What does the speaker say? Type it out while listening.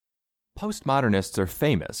Postmodernists are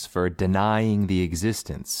famous for denying the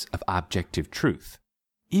existence of objective truth.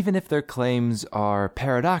 Even if their claims are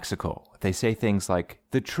paradoxical, they say things like,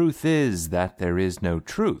 the truth is that there is no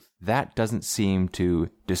truth. That doesn't seem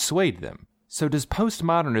to dissuade them. So does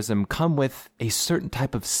postmodernism come with a certain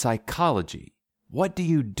type of psychology? What do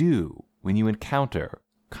you do when you encounter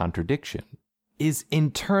contradiction? Is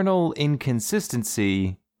internal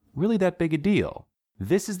inconsistency really that big a deal?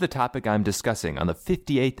 This is the topic I'm discussing on the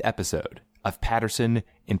 58th episode of Patterson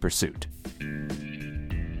in Pursuit.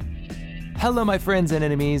 Hello, my friends and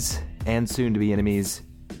enemies, and soon-to-be enemies.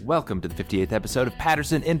 Welcome to the 58th episode of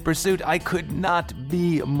Patterson in Pursuit. I could not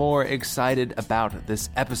be more excited about this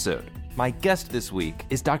episode. My guest this week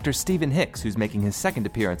is Dr. Stephen Hicks, who's making his second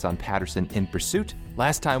appearance on Patterson in Pursuit.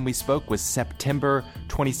 Last time we spoke was September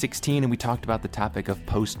 2016, and we talked about the topic of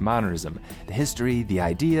postmodernism, the history, the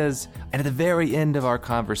ideas, and at the very end of our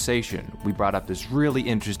conversation, we brought up this really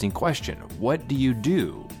interesting question. What do you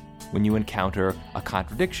do when you encounter a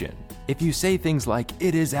contradiction? If you say things like,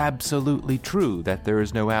 it is absolutely true that there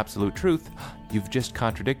is no absolute truth, you've just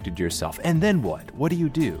contradicted yourself. And then what? What do you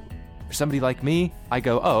do? For somebody like me, I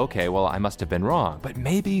go, oh, okay, well, I must have been wrong. But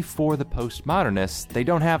maybe for the postmodernists, they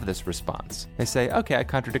don't have this response. They say, okay, I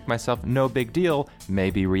contradict myself, no big deal.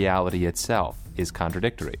 Maybe reality itself is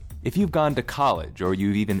contradictory. If you've gone to college or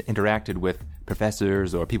you've even interacted with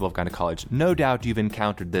professors or people who've gone to college, no doubt you've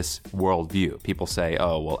encountered this worldview. People say,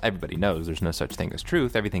 oh, well, everybody knows there's no such thing as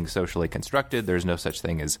truth. Everything's socially constructed. There's no such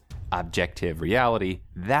thing as objective reality.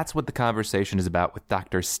 That's what the conversation is about with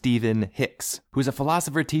Dr. Stephen Hicks, who's a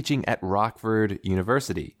philosopher teaching at Rockford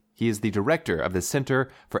University. He is the director of the Center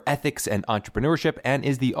for Ethics and Entrepreneurship and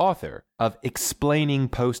is the author of Explaining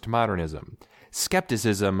Postmodernism,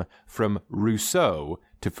 Skepticism from Rousseau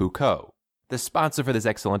to Foucault. The sponsor for this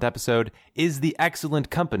excellent episode is the excellent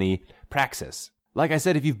company Praxis. Like I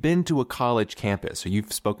said, if you've been to a college campus or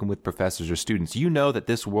you've spoken with professors or students, you know that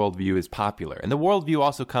this worldview is popular. And the worldview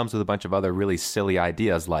also comes with a bunch of other really silly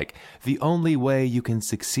ideas like the only way you can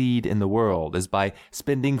succeed in the world is by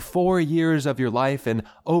spending 4 years of your life and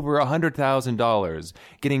over $100,000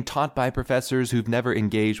 getting taught by professors who've never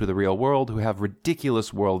engaged with the real world, who have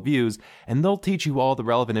ridiculous worldviews, and they'll teach you all the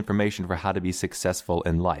relevant information for how to be successful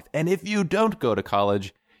in life. And if you don't go to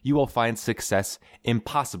college, you will find success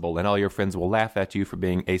impossible, and all your friends will laugh at you for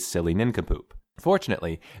being a silly nincompoop.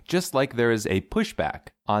 Fortunately, just like there is a pushback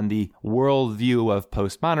on the worldview of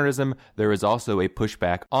postmodernism, there is also a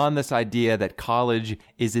pushback on this idea that college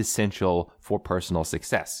is essential for personal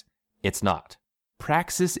success. It's not.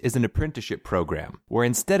 Praxis is an apprenticeship program where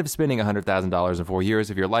instead of spending $100,000 in 4 years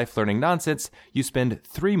of your life learning nonsense, you spend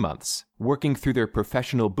 3 months working through their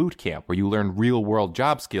professional boot camp where you learn real-world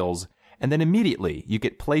job skills, and then immediately you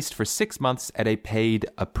get placed for 6 months at a paid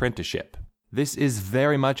apprenticeship. This is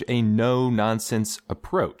very much a no-nonsense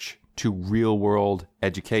approach to real-world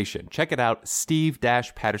education. Check it out,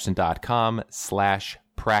 steve-patterson.com/praxis,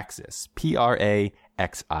 Praxis.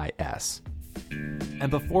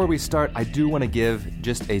 And before we start, I do want to give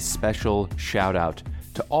just a special shout-out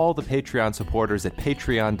to all the Patreon supporters at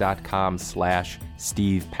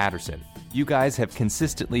patreon.com/stevepatterson. You guys have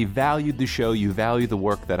consistently valued the show. You value the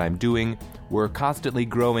work that I'm doing. We're constantly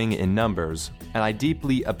growing in numbers, and I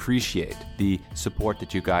deeply appreciate the support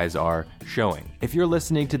that you guys are showing. If you're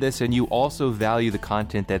listening to this and you also value the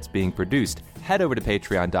content that's being produced, head over to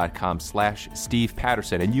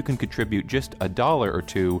patreon.com/stevepatterson, and you can contribute just $1 or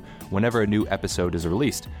 $2 whenever a new episode is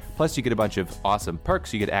released. Plus, you get a bunch of awesome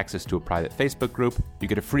perks. You get access to a private Facebook group. You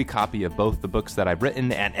get a free copy of both the books that I've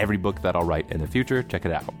written and every book that I'll write in the future. Check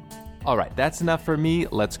it out. All right, that's enough for me.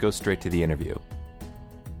 Let's go straight to the interview.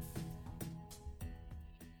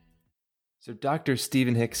 So, Dr.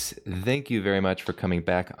 Stephen Hicks, thank you very much for coming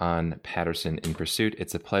back on Patterson in Pursuit.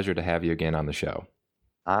 It's a pleasure to have you again on the show.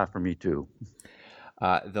 For me too.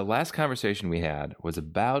 The last conversation we had was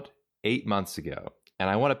about 8 months ago, and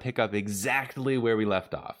I want to pick up exactly where we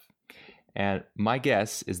left off. And my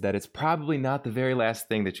guess is that it's probably not the very last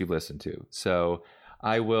thing that you've listened to. So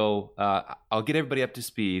I'll get everybody up to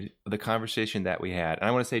speed of the conversation that we had. And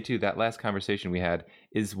I want to say, too, that last conversation we had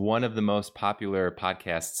is one of the most popular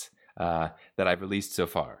podcasts that I've released so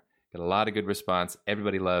far. Got a lot of good response.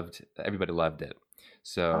 Everybody loved it.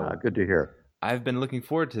 So good to hear. I've been looking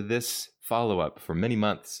forward to this follow-up for many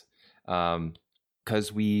months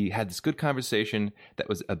because we had this good conversation that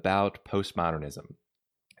was about postmodernism.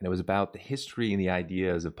 And it was about the history and the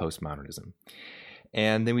ideas of postmodernism.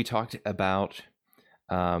 And then we talked about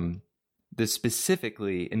this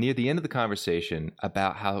specifically, and near the end of the conversation,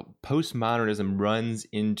 about how postmodernism runs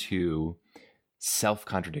into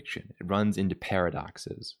self-contradiction. It runs into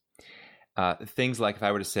paradoxes. Things like if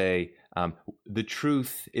I were to say, the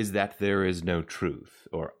truth is that there is no truth,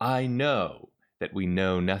 or I know that we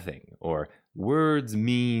know nothing, or words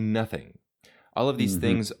mean nothing. All of these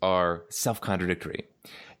things are self-contradictory.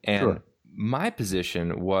 And my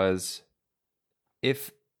position was,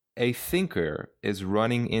 if a thinker is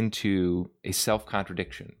running into a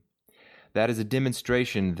self-contradiction, that is a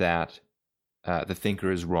demonstration that the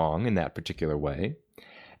thinker is wrong in that particular way.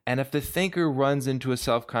 And if the thinker runs into a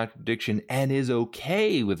self-contradiction and is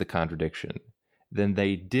okay with the contradiction, then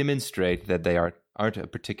they demonstrate that they aren't a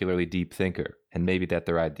particularly deep thinker, and maybe that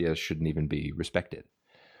their ideas shouldn't even be respected.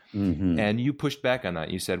 And you pushed back on that.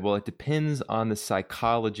 You said, well, it depends on the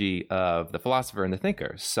psychology of the philosopher and the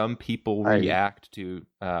thinker. Some people react to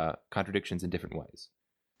contradictions in different ways.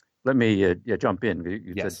 Let me jump in.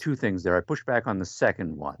 You said two things there. I pushed back on the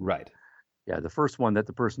second one. Right. Yeah, the first one, that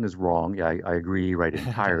the person is wrong. Yeah, I agree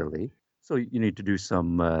entirely. So you need to do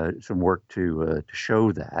some work to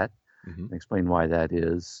show that and explain why that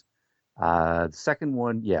is. The second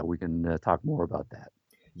one, we can talk more about that.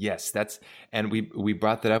 Yes, and we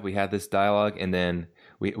brought that up. We had this dialogue, and then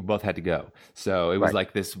we both had to go. So it was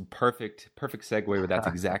like this perfect segue where that's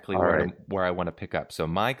exactly where I want to pick up. So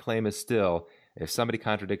my claim is still, if somebody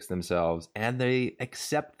contradicts themselves and they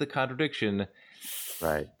accept the contradiction,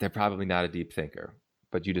 they're probably not a deep thinker.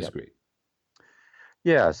 But you disagree.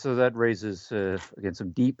 Yeah, so that raises again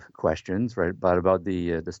some deep questions, right? About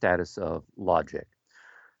the status of logic.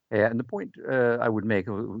 And the point I would make,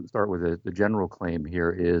 start with the general claim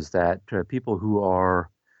here, is that people who are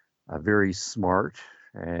very smart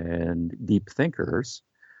and deep thinkers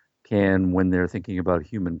can, when they're thinking about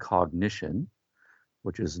human cognition,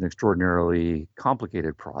 which is an extraordinarily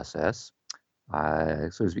complicated process, so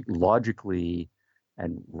to speak, logically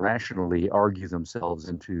and rationally argue themselves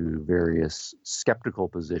into various skeptical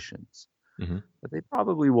positions that they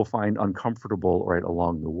probably will find uncomfortable right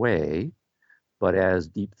along the way. But as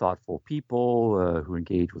deep, thoughtful people who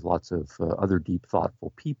engage with lots of other deep,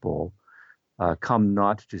 thoughtful people, come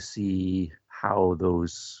not to see how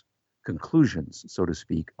those conclusions, so to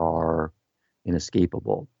speak, are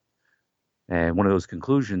inescapable. And one of those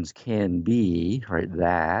conclusions can be,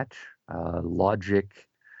 that logic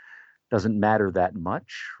doesn't matter that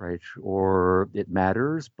much, or it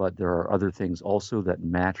matters, but there are other things also that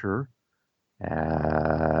matter.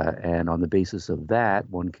 And on the basis of that,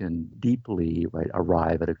 one can deeply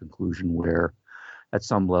arrive at a conclusion where, at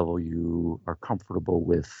some level, you are comfortable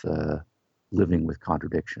with living with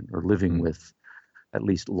contradiction, or living with at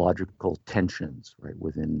least logical tensions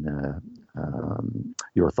within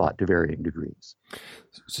your thought to varying degrees.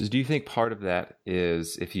 So do you think part of that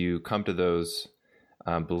is, if you come to those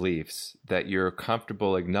beliefs, that you're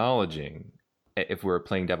comfortable acknowledging, if we're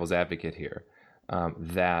playing devil's advocate here,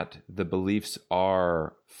 that the beliefs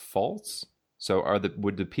are false? So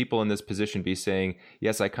would the people in this position be saying,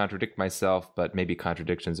 yes, I contradict myself, but maybe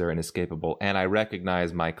contradictions are inescapable, and I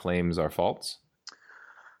recognize my claims are false?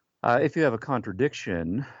 If you have a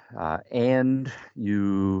contradiction and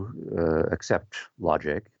you accept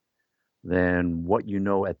logic, then what you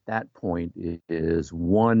know at that point is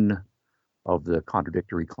one of the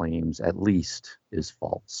contradictory claims at least is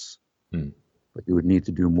false. But you would need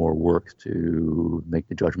to do more work to make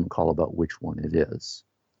the judgment call about which one it is.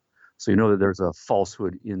 So you know that there's a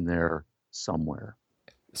falsehood in there somewhere.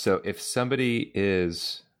 So if somebody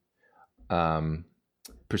is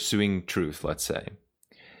pursuing truth, let's say,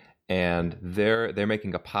 and they're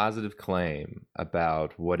making a positive claim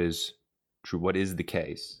about what is true, what is the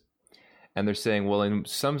case, and they're saying, well, in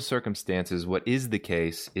some circumstances, what is the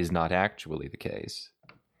case is not actually the case,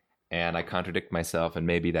 and I contradict myself, and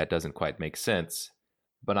maybe that doesn't quite make sense,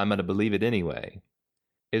 but I'm going to believe it anyway.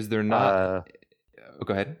 Is there not...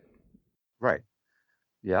 go ahead. Right.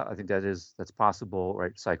 Yeah, I think that's possible,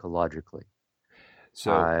 psychologically.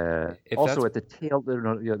 So also at the tail,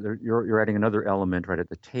 you're adding another element at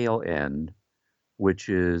the tail end, which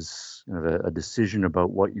is a decision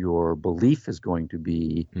about what your belief is going to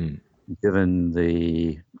be, given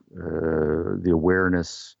the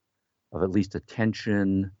awareness of at least a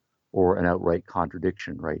tension or an outright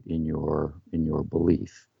contradiction, in your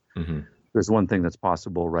belief. There's one thing that's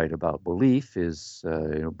possible, about belief is,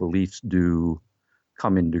 beliefs do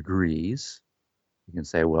come in degrees. You can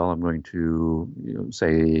say, well, I'm going to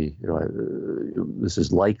say, this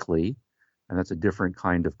is likely, and that's a different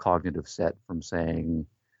kind of cognitive set from saying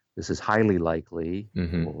this is highly likely,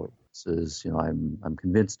 or this is, I'm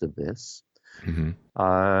convinced of this.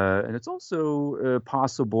 And it's also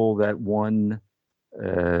possible that one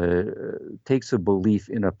takes a belief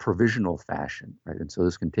in a provisional fashion, and so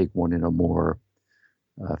this can take one in a more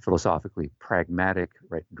philosophically pragmatic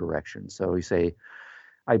direction. So you say,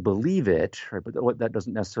 I believe it, right? But what that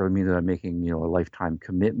doesn't necessarily mean that I'm making, a lifetime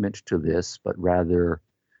commitment to this, but rather,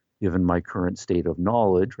 given my current state of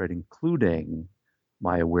knowledge, right, including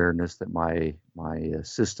my awareness that my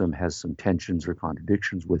system has some tensions or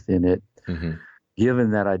contradictions within it. Mm-hmm.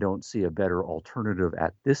 Given that I don't see a better alternative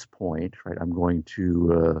at this point, right, I'm going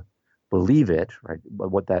to believe it, right?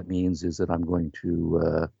 But what that means is that I'm going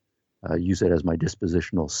to use it as my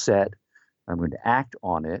dispositional set. I'm going to act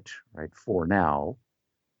on it, right, for now,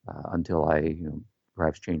 until I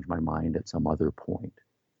perhaps change my mind at some other point.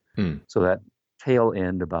 So that tail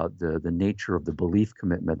end about the nature of the belief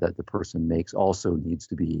commitment that the person makes also needs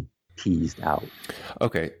to be teased out.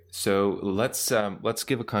 Okay, so let's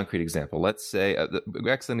give a concrete example. Let's say the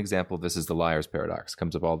excellent example of this is the liar's paradox.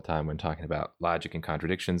 Comes up all the time when talking about logic and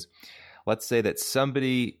contradictions. Let's say that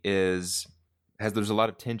somebody there's a lot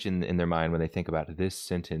of tension in their mind when they think about this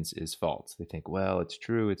sentence is false. They think, well, it's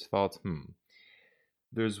true, it's false.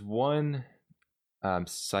 There's one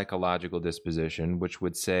psychological disposition which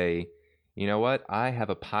would say, you know what? I have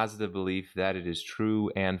a positive belief that it is true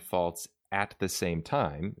and false at the same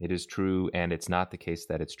time. It is true and it's not the case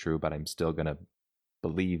that it's true, but I'm still going to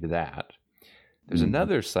believe that. There's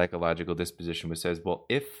another psychological disposition which says, well,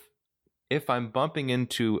 if I'm bumping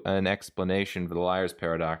into an explanation for the liar's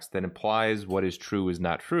paradox that implies what is true is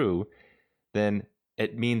not true, then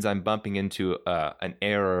it means I'm bumping into an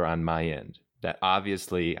error on my end. That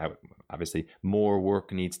obviously more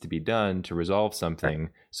work needs to be done to resolve something,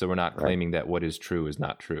 so we're not claiming that what is true is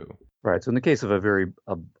not true. Right. So in the case of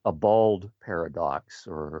a bald paradox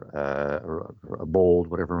or a bold,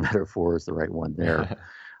 whatever metaphor is the right one there,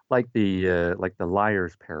 like the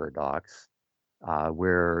liar's paradox,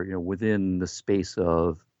 where within the space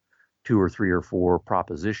of 2 or 3 or 4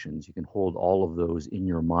 propositions, you can hold all of those in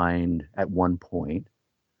your mind at one point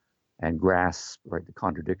and grasp the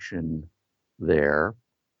contradiction there.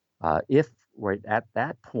 If right at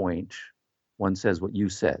that point one says what you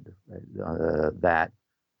said, that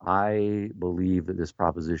I believe that this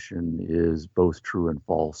proposition is both true and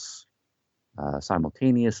false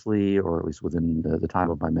simultaneously, or at least within the time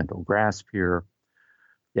of my mental grasp here,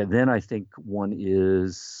 then I think one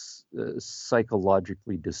is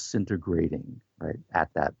psychologically disintegrating right at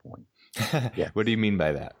that point. Yeah. What do you mean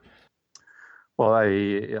by that? Well,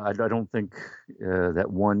 I don't think that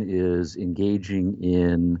one is engaging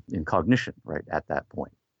in cognition right at that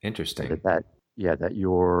point. Interesting. That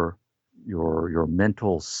your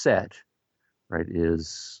mental set right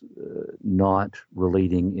is not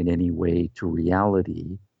relating in any way to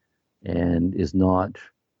reality, and is not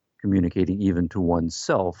communicating even to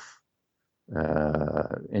oneself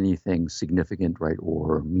anything significant right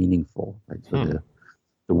or meaningful. Right. So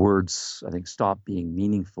the words, I think, stop being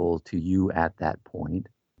meaningful to you at that point,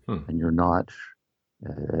 and you're not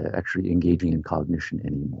actually engaging in cognition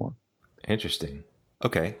anymore. Interesting.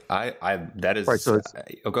 Okay, that is right. So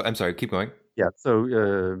I'm sorry. Keep going. Yeah. So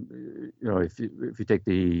if you take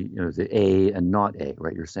the A and not A,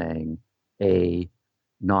 right? You're saying A,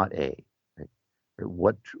 not A. Right?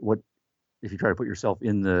 What if you try to put yourself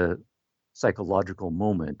in the psychological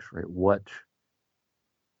moment, right?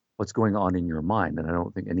 What's going on in your mind? And I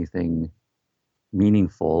don't think anything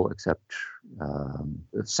meaningful except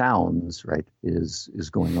sounds, right, is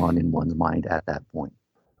going on in one's mind at that point.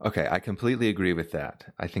 Okay, I completely agree with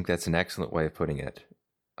that. I think that's an excellent way of putting it.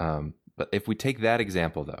 But if we take that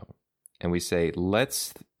example, though, and we say,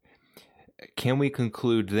 can we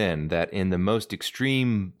conclude then that in the most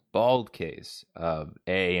extreme bald case of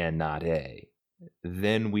A and not A,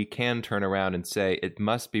 then we can turn around and say it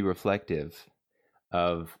must be reflective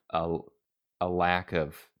of a lack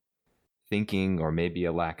of thinking, or maybe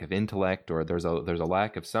a lack of intellect, or there's a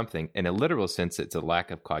lack of something. In a literal sense, it's a lack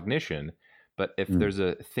of cognition. But if there's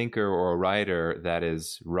a thinker or a writer that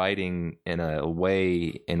is writing in a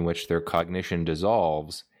way in which their cognition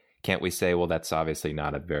dissolves, can't we say, well, that's obviously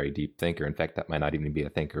not a very deep thinker? In fact, that might not even be a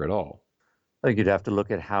thinker at all. I think you'd have to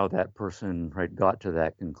look at how that person got to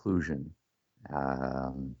that conclusion.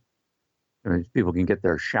 People can get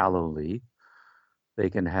there shallowly. They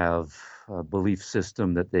can have a belief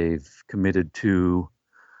system that they've committed to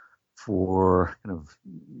for kind of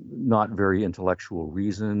not very intellectual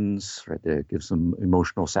reasons, right? That gives them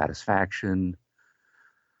emotional satisfaction,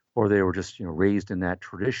 or they were just raised in that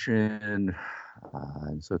tradition,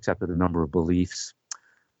 and so accepted a number of beliefs.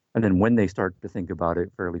 And then when they start to think about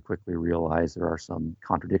it, fairly quickly realize there are some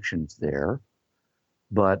contradictions there.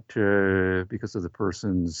 But because of the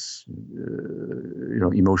person's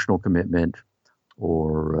emotional commitment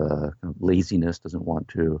or kind of laziness, doesn't want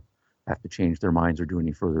to have to change their minds or do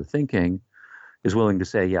any further thinking, is willing to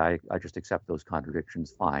say, yeah, I just accept those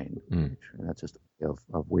contradictions, fine. And that's just a way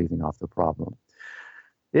of waving off the problem.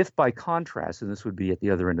 If by contrast, and this would be at the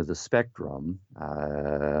other end of the spectrum,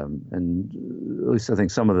 and at least I think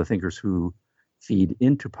some of the thinkers who feed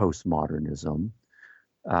into postmodernism,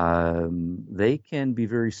 they can be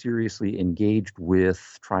very seriously engaged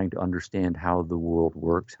with trying to understand how the world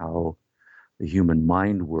works, how the human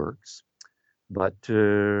mind works, but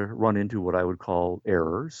run into what I would call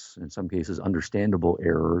errors, in some cases understandable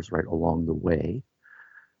errors, right, along the way.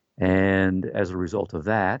 And as a result of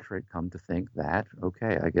that, right, come to think that,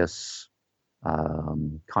 okay, I guess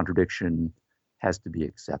contradiction has to be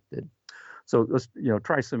accepted. So let's,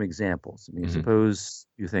 try some examples. I mean, suppose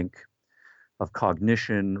you think of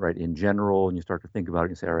cognition, right, in general, and you start to think about it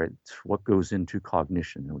and say, all right, what goes into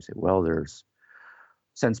cognition? And we say, well, there's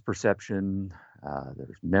sense perception,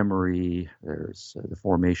 there's memory, there's the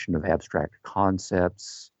formation of abstract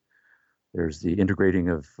concepts, there's the integrating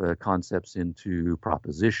of concepts into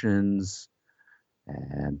propositions,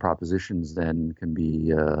 and propositions then can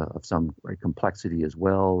be of some complexity as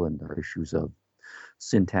well, and there are issues of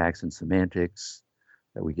syntax and semantics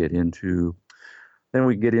that we get into. Then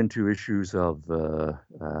we get into issues of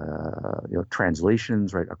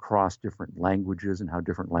translations, right, across different languages and how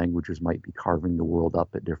different languages might be carving the world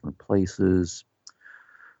up at different places.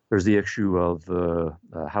 There's the issue of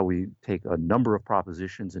how we take a number of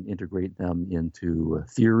propositions and integrate them into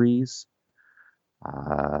theories.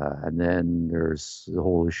 And then there's the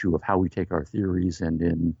whole issue of how we take our theories and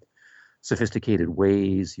in sophisticated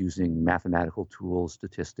ways using mathematical tools,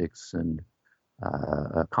 statistics, and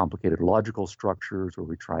complicated logical structures where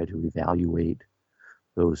we try to evaluate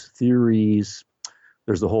those theories.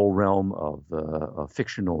 There's the whole realm of a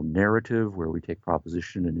fictional narrative where we take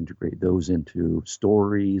proposition and integrate those into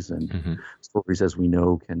stories. And stories, as we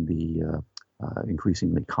know, can be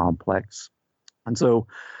increasingly complex. And so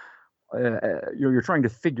you're trying to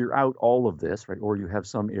figure out all of this, right? Or you have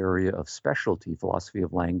some area of specialty, philosophy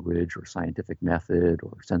of language or scientific method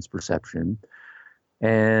or sense perception.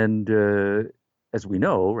 And as we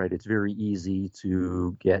know, right, it's very easy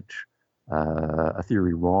to get a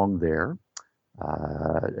theory wrong there,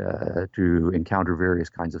 to encounter various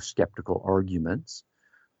kinds of skeptical arguments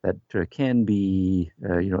that can be,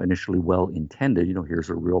 initially well-intended. Here's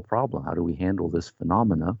a real problem. How do we handle this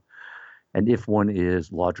phenomena? And if one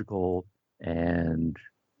is logical and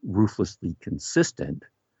ruthlessly consistent,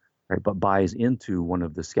 right, but buys into one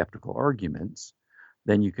of the skeptical arguments,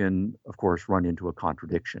 then you can, of course, run into a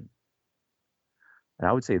contradiction. And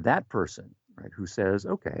I would say that person, right, who says,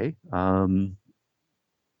 okay, I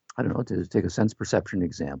don't know, to take a sense perception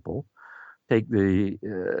example, take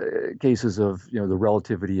the cases of, the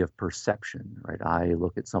relativity of perception, right? I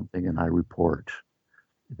look at something and I report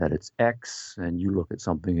that it's X, and you look at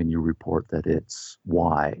something and you report that it's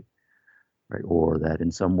Y, right? Or that in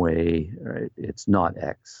some way, right, it's not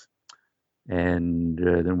X. And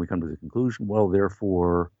then we come to the conclusion, well,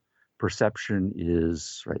 therefore, perception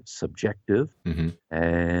is, right, subjective.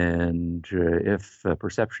 And if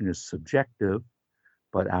perception is subjective,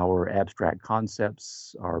 but our abstract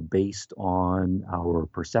concepts are based on our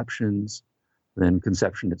perceptions, then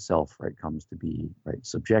conception itself, right, comes to be, right,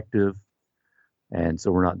 subjective. And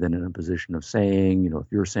so we're not then in a position of saying,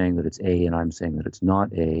 if you're saying that it's A and I'm saying that it's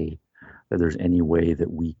not A, that there's any way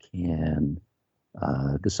that we can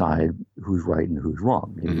decide who's right and who's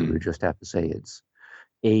wrong. Maybe we would just have to say it's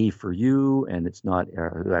A for you and it's not,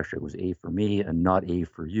 actually it was A for me and not A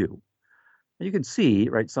for you. And you can see,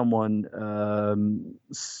 right, someone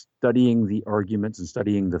studying the arguments and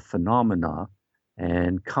studying the phenomena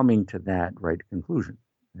and coming to that right conclusion.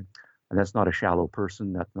 And that's not a shallow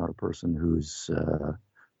person. That's not a person who's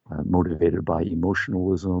motivated by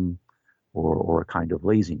emotionalism or a kind of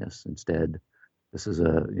laziness. Instead, this is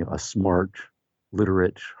a smart,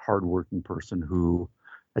 literate, hardworking person who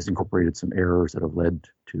has incorporated some errors that have led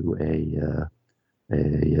to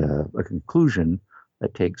a conclusion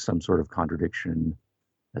that takes some sort of contradiction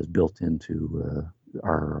as built into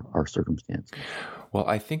our circumstances. Well,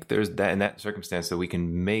 I think there's that in that circumstance that we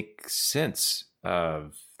can make sense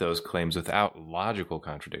of those claims without logical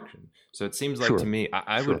contradiction. So it seems like to me,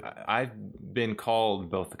 I've been called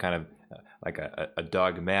both kind of like a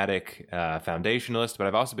dogmatic foundationalist, but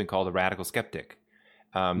I've also been called a radical skeptic.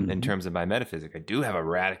 In terms of my metaphysics, I do have a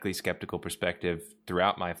radically skeptical perspective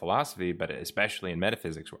throughout my philosophy, but especially in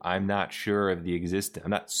metaphysics, where I'm not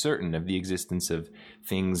certain of the existence of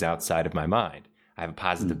things outside of my mind. I have a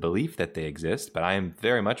positive belief that they exist, but I am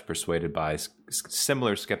very much persuaded by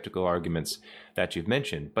similar skeptical arguments that you've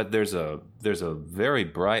mentioned. But there's a very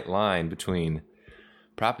bright line between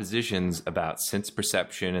propositions about sense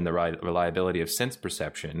perception and the reliability of sense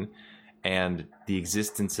perception and the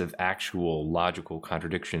existence of actual logical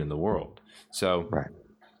contradiction in the world. So, right.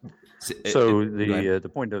 So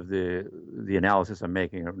the point of the analysis I'm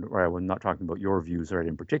making, right, I'm not talking about your views right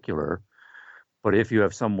in particular, but if you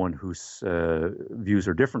have someone whose views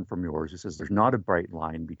are different from yours, who says there's not a bright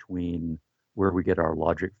line between where we get our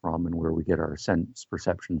logic from and where we get our sense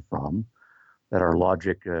perception from, that our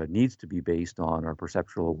logic needs to be based on our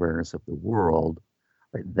perceptual awareness of the world,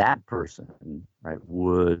 right, that person, right,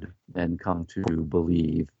 would then come to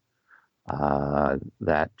believe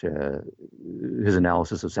that his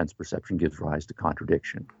analysis of sense perception gives rise to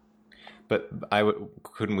contradiction. But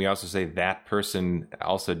couldn't we also say that person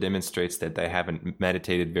also demonstrates that they haven't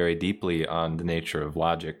meditated very deeply on the nature of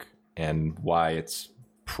logic and why it's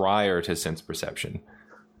prior to sense perception?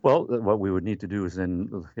 Well, what we would need to do is then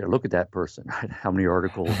look at that person, right? How many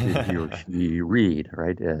articles did he or she read,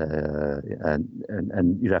 right? And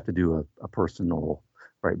you'd have to do a personal,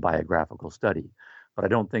 right, biographical study. But I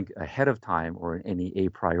don't think ahead of time or in any a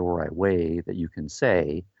priori way that you can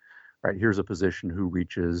say, right, here's a physician who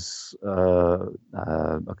reaches a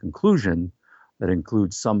conclusion that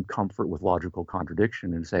includes some comfort with logical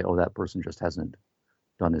contradiction and say, oh, that person just hasn't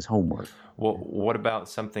done his homework. Well, what about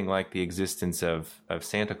something like the existence of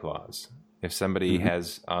Santa Claus? If somebody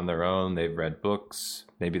has on their own, they've read books,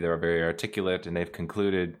 maybe they're very articulate, and they've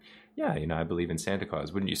concluded, yeah, I believe in Santa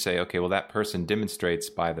Claus. Wouldn't you say, okay, well, that person demonstrates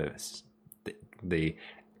by the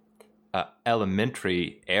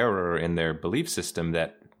elementary error in their belief system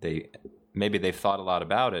that they've thought a lot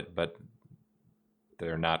about it, but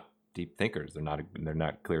they're not deep thinkers. They're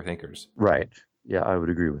not clear thinkers. Right. Yeah, I would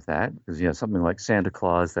agree with that, because something like Santa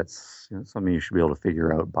Claus, that's something you should be able to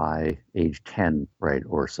figure out by age 10, right,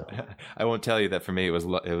 or so. I won't tell you that for me it was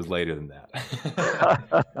later than that.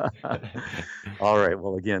 All right.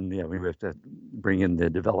 Well, again, we have to bring in the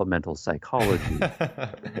developmental psychology.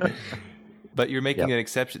 But you're making an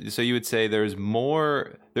exception. So you would say there is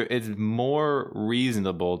more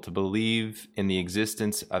reasonable to believe in the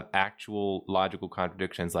existence of actual logical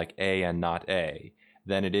contradictions like A and not A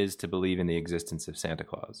than it is to believe in the existence of Santa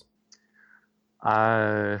Claus.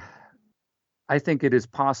 I think it is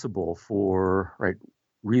possible for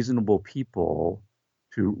reasonable people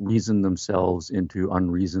to reason themselves into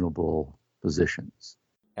unreasonable positions,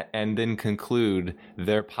 and then conclude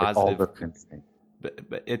they're positive.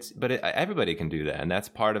 But everybody can do that, and that's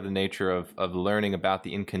part of the nature of learning about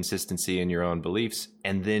the inconsistency in your own beliefs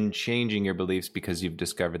and then changing your beliefs because you've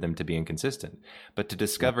discovered them to be inconsistent. But to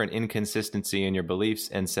discover an inconsistency in your beliefs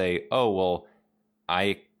and say, oh, well,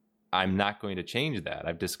 I'm not going to change that.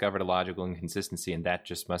 I've discovered a logical inconsistency and that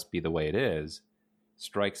just must be the way it is,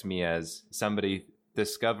 strikes me as somebody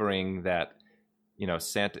discovering that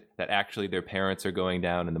Santa, that actually their parents are going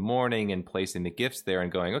down in the morning and placing the gifts there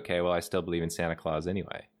and going, okay, well, I still believe in Santa Claus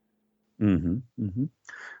anyway. All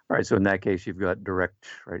right. So in that case, you've got direct,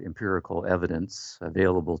 empirical evidence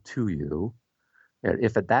available to you.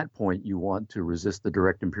 If at that point you want to resist the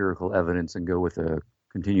direct empirical evidence and go with a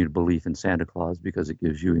continued belief in Santa Claus because it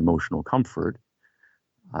gives you emotional comfort,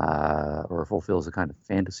 or fulfills the kind of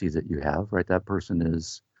fantasy that you have, right? That person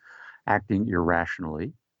is acting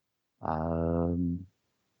irrationally. I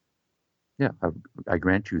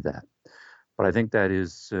grant you that. But I think that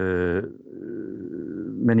is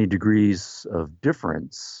many degrees of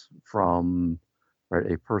difference from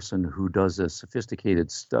a person who does a sophisticated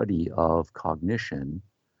study of cognition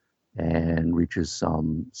and reaches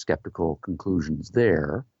some skeptical conclusions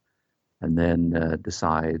there, and then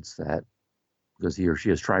decides that because he or she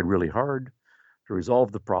has tried really hard to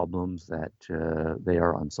resolve the problems, that they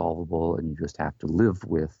are unsolvable and you just have to live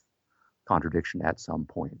with contradiction at some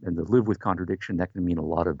point. And to live with contradiction, that can mean a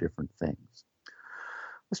lot of different things.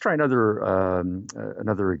 Let's try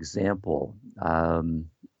another example.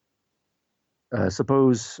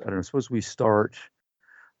 Suppose we start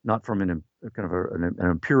not from an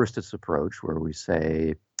empiricist approach where we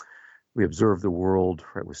say we observe the world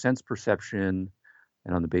with sense perception,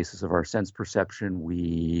 and on the basis of our sense perception,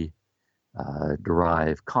 we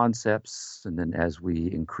derive concepts, and then as we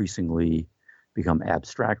increasingly become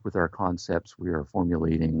abstract with our concepts, we are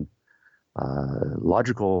formulating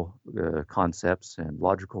logical concepts and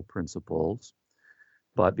logical principles.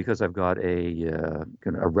 But because I've got a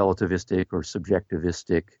relativistic or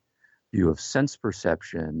subjectivistic view of sense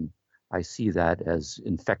perception, I see that as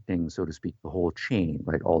infecting, so to speak, the whole chain,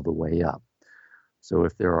 right, all the way up. So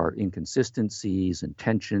if there are inconsistencies and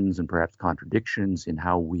tensions and perhaps contradictions in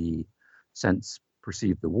how we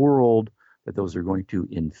perceive the world, that those are going to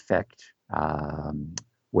infect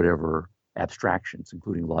whatever abstractions,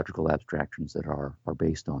 including logical abstractions that are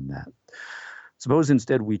based on that. Suppose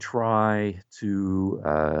instead we try to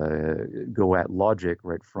go at logic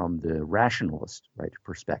right from the rationalist right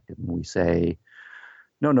perspective, and we say,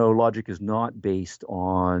 no, logic is not based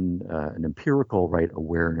on an empirical right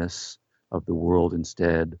awareness of the world.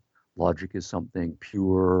 Instead, logic is something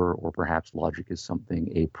pure, or perhaps logic is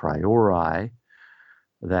something a priori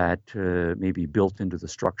that may be built into the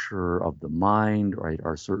structure of the mind, right?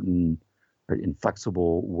 Are certain right,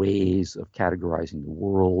 inflexible ways of categorizing the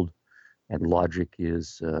world, and logic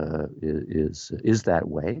is that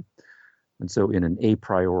way. And so, in an a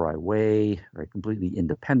priori way, right, completely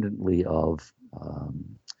independently of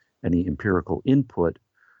any empirical input,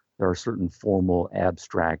 there are certain formal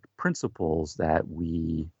abstract principles that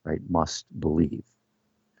we right must believe.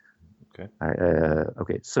 Okay.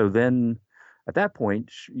 Okay. So then, at that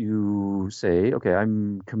point, you say, okay,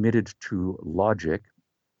 I'm committed to logic.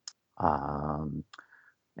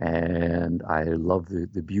 And I love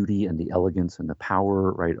the beauty and the elegance and the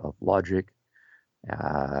power, right, of logic.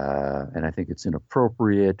 And I think it's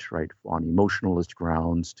inappropriate, right, on emotionalist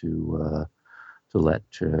grounds to let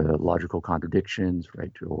logical contradictions,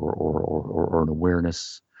 right, or an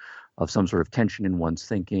awareness of some sort of tension in one's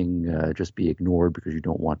thinking just be ignored because you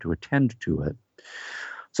don't want to attend to it.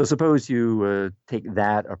 So suppose you take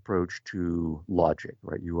that approach to logic,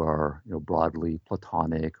 right? You are, broadly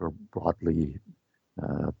Platonic or broadly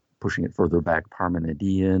pushing it further back,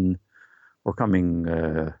 Parmenidean, or coming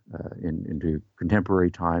into contemporary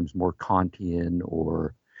times, more Kantian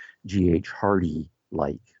or G.H.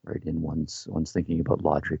 Hardy-like, right, in one's thinking about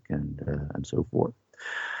logic and so forth.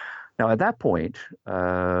 Now, at that point,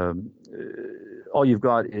 all you've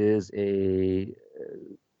got is a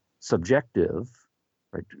subjective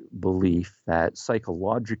right, belief that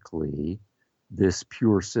psychologically this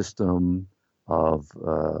pure system of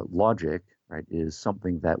logic right, is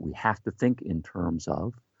something that we have to think in terms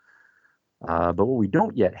of. But what we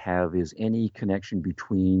don't yet have is any connection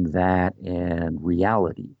between that and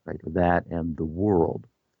reality, right, or that and the world.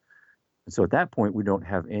 And so at that point, we don't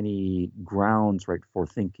have any grounds, right, for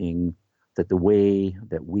thinking that the way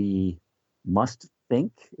that we must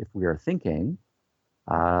think, if we are thinking,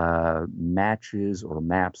 matches or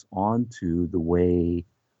maps onto the way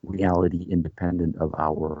reality independent of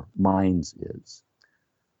our minds is.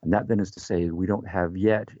 And that then is to say we don't have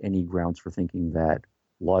yet any grounds for thinking that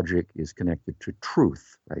logic is connected to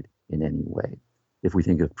truth, right, in any way. If we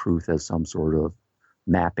think of truth as some sort of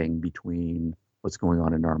mapping between what's going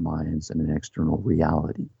on in our minds and an external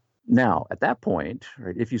reality. Now, at that point,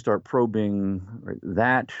 right, if you start probing right,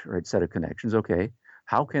 that right, set of connections, okay,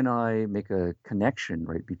 how can I make a connection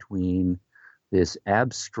right between this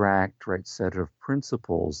abstract right set of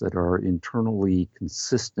principles that are internally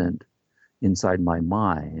consistent inside my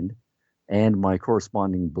mind and my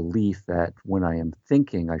corresponding belief that when I am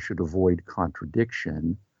thinking I should avoid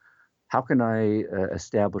contradiction? How can I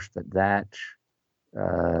establish that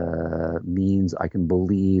means I can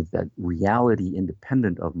believe that reality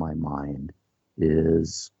independent of my mind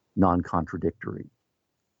is non-contradictory?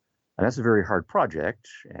 And that's a very hard project,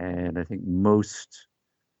 and I think most,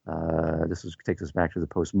 takes us back to the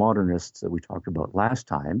postmodernists that we talked about last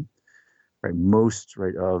time, right? Most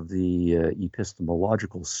right, of the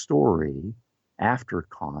epistemological story after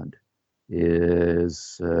Kant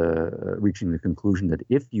is reaching the conclusion that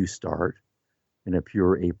if you start in a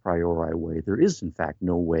pure a priori way, there is in fact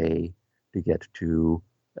no way to get to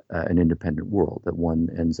an independent world, that one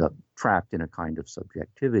ends up trapped in a kind of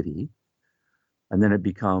subjectivity. And then it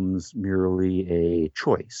becomes merely a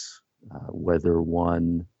choice, whether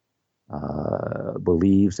one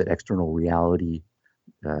believes that external reality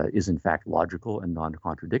is in fact logical and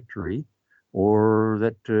non-contradictory, or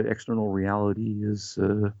that external reality is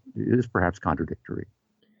perhaps contradictory.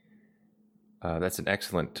 That's an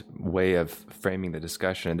excellent way of framing the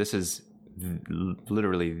discussion. And this is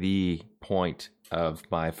literally the point of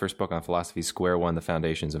my first book on philosophy, Square One, The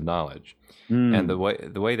Foundations of Knowledge. And the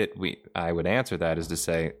way that I would answer that is to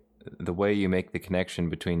say, the way you make the connection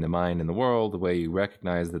between the mind and the world, the way you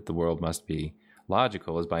recognize that the world must be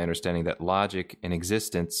logical, is by understanding that logic and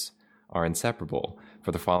existence are inseparable,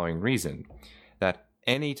 for the following reason: that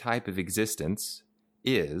any type of existence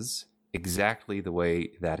is exactly the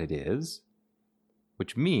way that it is,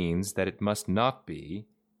 which means that it must not be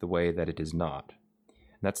the way that it is not.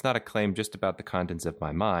 And that's not a claim just about the contents of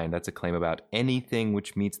my mind. That's a claim about anything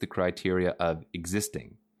which meets the criteria of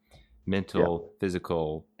existing. Mental,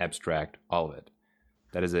 physical, abstract, all of it.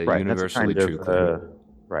 That is a universally true claim.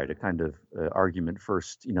 A kind of argument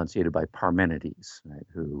first enunciated by Parmenides, right,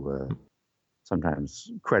 who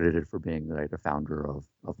sometimes credited for being a founder of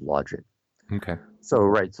logic. Okay.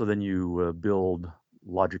 So then you build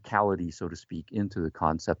logicality, so to speak, into the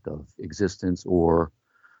concept of existence, or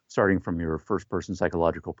starting from your first-person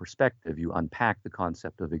psychological perspective, you unpack the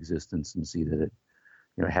concept of existence and see that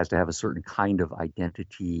it has to have a certain kind of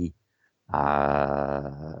identity, and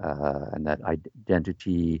that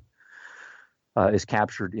identity is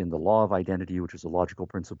captured in the law of identity, which is a logical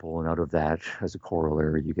principle, and out of that, as a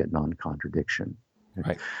corollary, you get non-contradiction.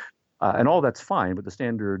 Right. And all that's fine, but the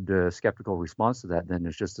standard skeptical response to that then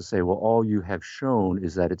is just to say, well, all you have shown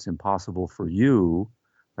is that it's impossible for you,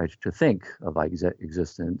 right, to think of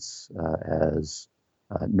existence as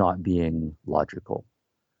not being logical.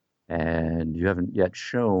 And you haven't yet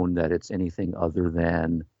shown that it's anything other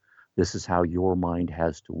than this is how your mind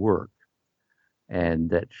has to work. And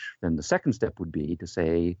that then the second step would be to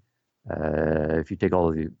say, if you take all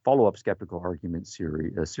of the follow-up skeptical arguments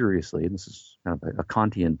seriously, and this is kind of a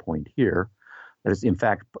Kantian point here, that it's in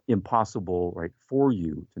fact impossible, right, for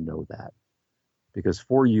you to know that. Because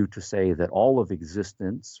for you to say that all of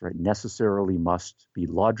existence, right, necessarily must be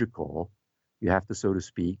logical, you have to, so to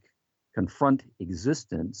speak, confront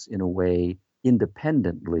existence in a way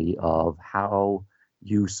independently of how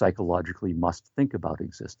you psychologically must think about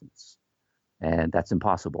existence. And that's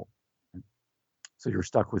impossible. So you're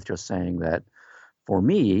stuck with just saying that, for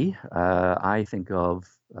me, I think of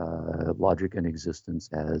logic and existence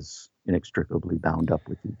as inextricably bound up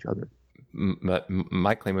with each other. But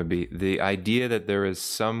my claim would be the idea that there is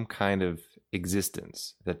some kind of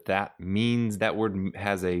existence, that means that word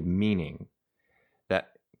has a meaning,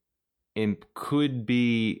 that could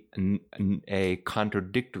be a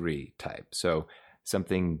contradictory type. So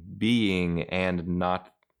something being and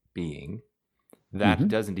not being, that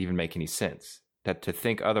doesn't even make any sense. That to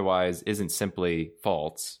think otherwise isn't simply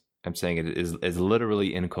false. I'm saying it is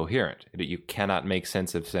literally incoherent. You cannot make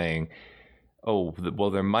sense of saying, oh, well,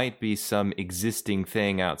 there might be some existing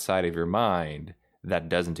thing outside of your mind that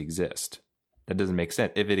doesn't exist. That doesn't make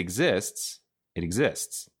sense. If it exists, it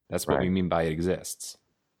exists. That's what we mean by it exists.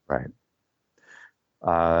 Right.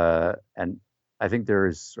 And I think there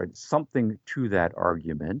is something to that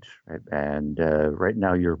argument. Right? And right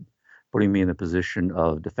now you're putting me in the position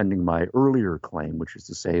of defending my earlier claim, which is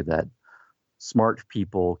to say that smart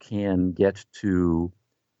people can get to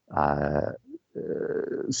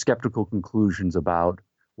skeptical conclusions about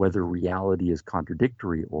whether reality is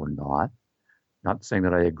contradictory or not. Not saying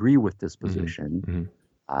that I agree with this position.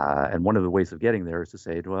 And one of the ways of getting there is to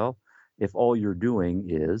say, well, if all you're doing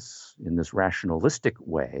is, in this rationalistic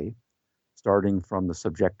way, starting from the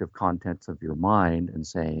subjective contents of your mind and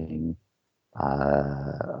saying,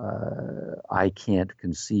 I can't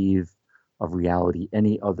conceive of reality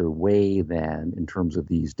any other way than in terms of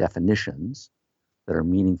these definitions that are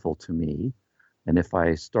meaningful to me. And if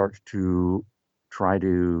I start to try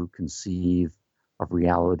to conceive of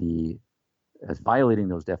reality as violating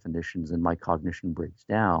those definitions and my cognition breaks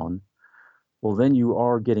down, well, then you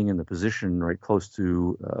are getting in the position right close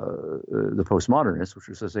to the postmodernists, which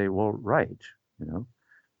is to say, well, right,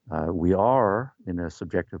 we are in a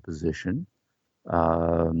subjective position.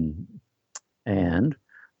 And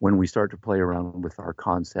when we start to play around with our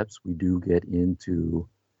concepts, we do get into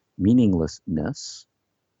meaninglessness.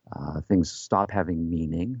 Things stop having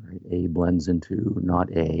meaning. Right? A blends into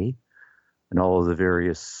not A. And all of the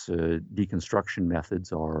various deconstruction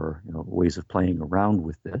methods are ways of playing around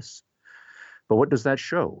with this. But what does that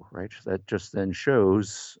show, right? That just then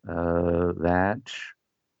shows that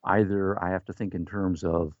either I have to think in terms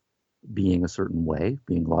of being a certain way,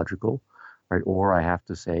 being logical, right? Or I have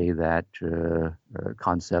to say that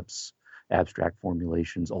concepts, abstract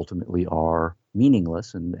formulations ultimately are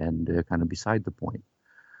meaningless and kind of beside the point.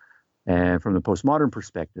 And from the postmodern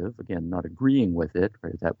perspective, again, not agreeing with it,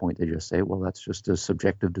 right? At that point, they just say, well, that's just a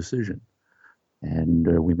subjective decision. And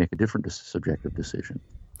we make a different subjective decision.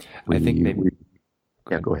 I think maybe...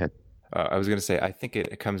 go ahead. I was going to say, I think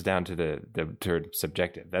it comes down to the term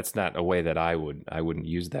subjective. That's not a way that I wouldn't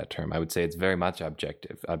use that term. I would say it's very much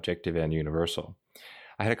objective and universal.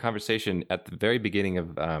 I had a conversation at the very beginning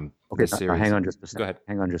of the series. Hang on just a sec. Go ahead.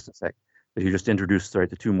 Hang on just a sec. You just introduced the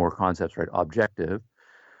two more concepts, right? Objective,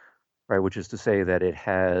 right, which is to say that it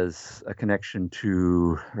has a connection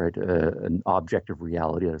to an objective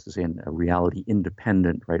reality. That is to say, a reality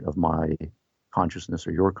independent, right, of my consciousness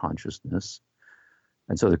or your consciousness.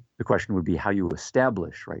 And so the question would be how you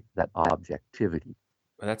establish, right, that objectivity.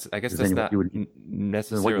 I guess that's not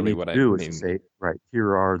necessarily what I mean. What you need to do mean. is to say, right,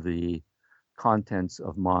 here are the contents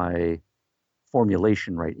of my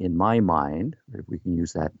formulation, right, in my mind, if we can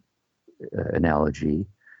use that analogy,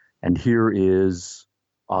 and here is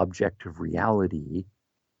objective reality,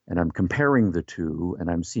 and I'm comparing the two,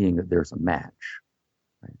 and I'm seeing that there's a match.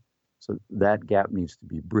 Right? So that gap needs to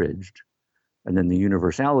be bridged. And then the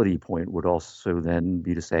universality point would also then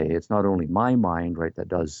be to say it's not only my mind, right, that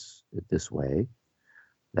does it this way,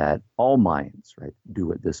 that all minds, right,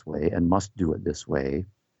 do it this way and must do it this way.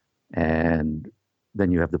 And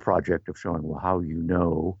then you have the project of showing, well, how you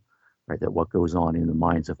know, right, that what goes on in the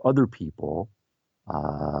minds of other people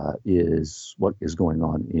is what is going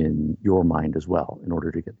on in your mind as well, in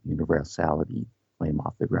order to get the universality claim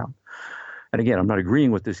off the ground. And again, I'm not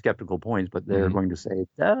agreeing with the skeptical points, but they're going to say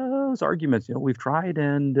those arguments, we've tried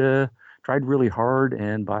and tried really hard,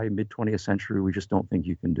 and by mid 20th century, we just don't think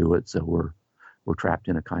you can do it. So we're trapped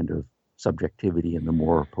in a kind of subjectivity in the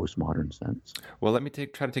more postmodern sense. Well, let me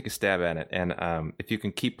try to take a stab at it, and if you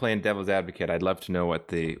can keep playing devil's advocate, I'd love to know what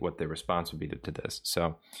the response would be to this.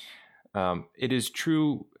 So, it is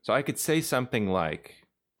true. So I could say something like,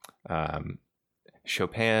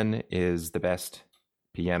 Chopin is the best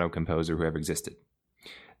piano composer who ever existed.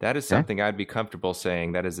 That is something I'd be comfortable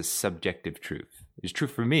saying that is a subjective truth. It's true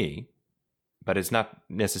for me, but it's not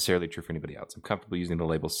necessarily true for anybody else. I'm comfortable using the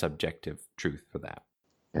label subjective truth for that.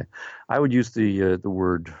 Okay. I would use the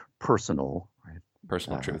word personal. Right?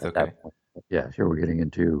 Personal truth. Okay. Yeah. Here we're getting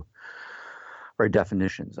into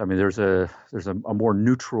definitions. I mean, there's a more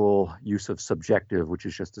neutral use of subjective, which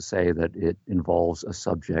is just to say that it involves a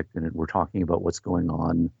subject, and we're talking about what's going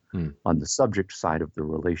on the subject side of the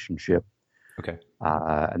relationship. Okay.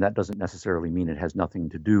 And that doesn't necessarily mean it has nothing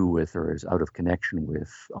to do with or is out of connection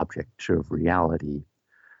with objective reality.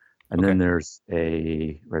 And then there's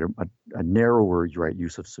a narrower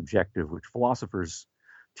use of subjective, which philosophers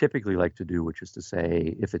typically like to do, which is to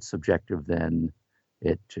say, if it's subjective, then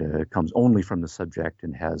it comes only from the subject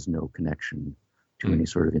and has no connection to any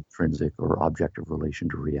sort of intrinsic or objective relation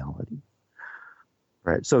to reality.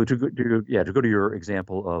 Right. So to go to your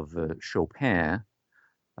example of Chopin,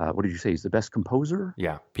 what did you say? He's the best composer?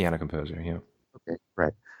 Yeah, piano composer. Yeah. Okay.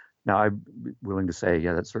 Right. Now I'm willing to say,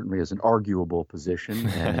 that certainly is an arguable position,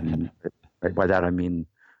 and by that I mean,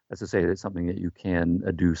 as to say, it's something that you can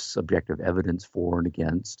adduce subjective evidence for and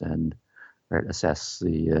against, and assess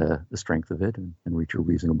the strength of it and reach a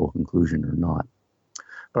reasonable conclusion or not.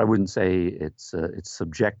 But I wouldn't say it's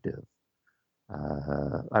subjective.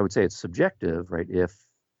 I would say it's subjective, right? If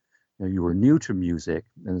you were new to music,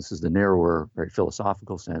 and this is the narrower,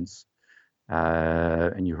 philosophical sense,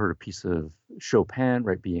 and you heard a piece of Chopin,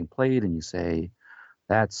 being played, and you say,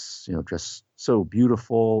 that's just so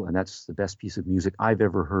beautiful, and that's the best piece of music I've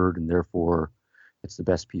ever heard, and therefore it's the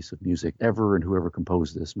best piece of music ever, and whoever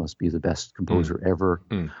composed this must be the best composer ever.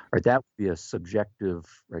 Right? That would be a subjective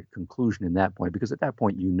conclusion in that point, because at that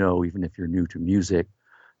point, even if you're new to music,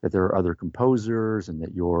 that there are other composers and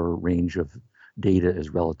that your range of data is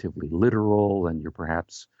relatively literal, and you're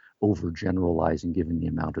perhaps overgeneralizing given the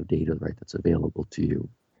amount of data that's available to you.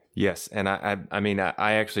 Yes, and I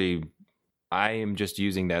am just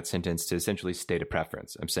using that sentence to essentially state a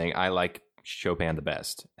preference. I'm saying I like Chopin the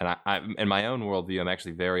best. And I in my own worldview, I'm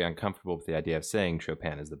actually very uncomfortable with the idea of saying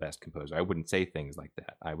Chopin is the best composer. I wouldn't say things like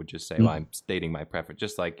that. I would just say, well, I'm stating my preference,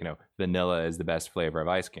 just like, vanilla is the best flavor of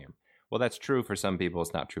ice cream. Well, that's true for some people.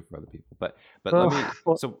 It's not true for other people. But let me.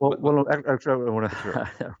 Actually, I want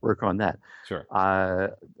to work on that. Sure.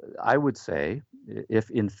 I would say, if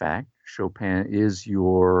in fact Chopin is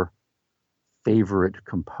your favorite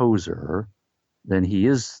composer, then he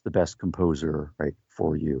is the best composer,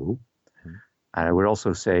 for you. And I would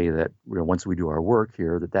also say that once we do our work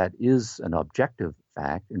here, that is an objective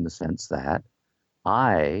fact, in the sense that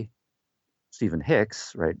I, Stephen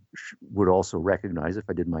Hicks, would also recognize, if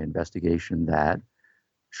I did my investigation, that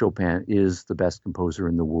Chopin is the best composer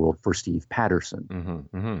in the world for Steve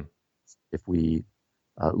Patterson. If we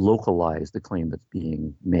localize the claim that's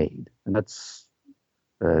being made. And that's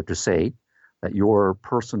to say that your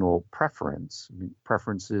personal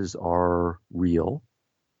preferences are real.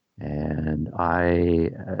 And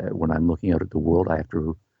when I'm looking out at the world, I have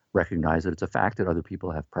to recognize that it's a fact that other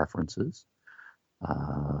people have preferences.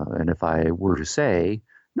 And if I were to say,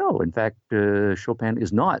 no, in fact, Chopin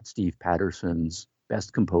is not Steve Patterson's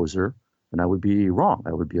best composer, then I would be wrong.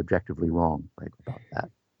 I would be objectively wrong about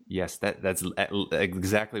that. Yes, that's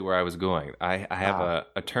exactly where I was going. I have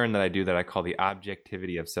a term that I do that I call the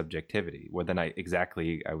objectivity of subjectivity, where then I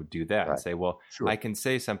would do that and say, well, sure. I can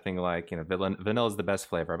say something like, vanilla is the best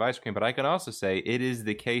flavor of ice cream, but I can also say it is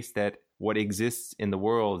the case that what exists in the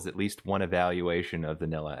world is at least one evaluation of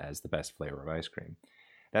vanilla as the best flavor of ice cream.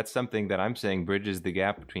 That's something that I'm saying bridges the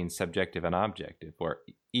gap between subjective and objective, or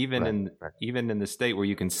even in the state where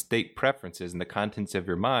you can state preferences in the contents of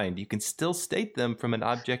your mind, you can still state them from an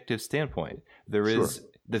objective standpoint. There is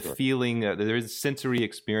the feeling there is sensory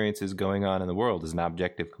experiences going on in the world is an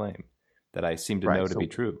objective claim that I seem to know to be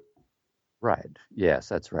true. Right. Yes,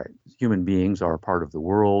 that's right. Human beings are a part of the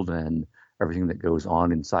world, and everything that goes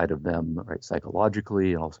on inside of them, right,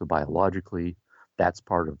 psychologically and also biologically, that's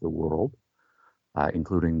part of the world,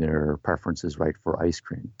 including their preferences, right, for ice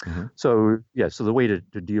cream. Mm-hmm. So the way to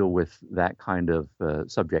deal with that kind of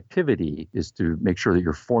subjectivity is to make sure that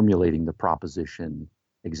you're formulating the proposition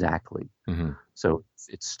exactly. Mm-hmm. So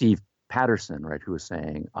it's Steve Patterson, right, who is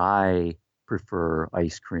saying, I prefer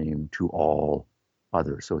ice cream to all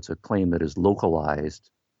others. So it's a claim that is localized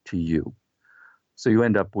to you. So you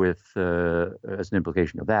end up with, as an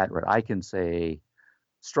implication of that, right, I can say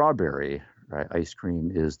strawberry, right, ice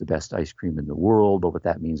cream is the best ice cream in the world, but what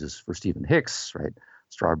that means is for Stephen Hicks, right,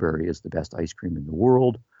 strawberry is the best ice cream in the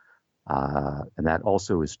world. And that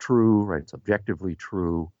also is true, right, it's objectively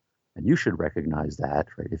true. And you should recognize that,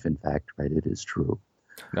 right, if in fact, right, it is true.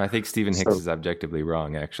 No, I think Stephen Hicks is objectively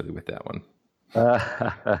wrong, actually, with that one.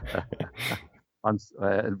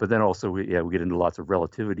 But then also we get into lots of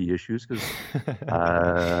relativity issues because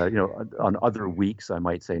on other weeks I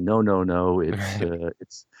might say no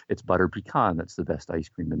it's butter pecan that's the best ice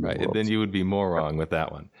cream in the world. Right, then you would be more wrong with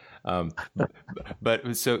that one.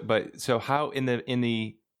 But so how in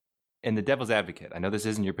the devil's advocate, I know this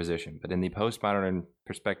isn't your position, but in the postmodern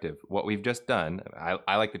perspective, what we've just done,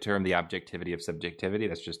 I like the term the objectivity of subjectivity.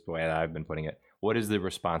 That's just the way that I've been putting it. What is the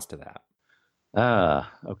response to that?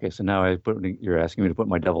 Okay. So now you're asking me to put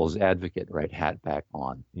my devil's advocate, right, hat back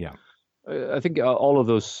on. Yeah. I think all of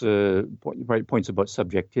those points about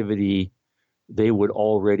subjectivity, they would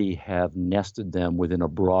already have nested them within a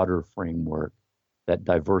broader framework that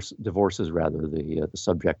divorces rather the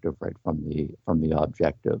subjective, right, from the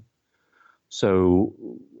objective. So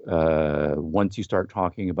once you start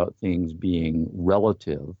talking about things being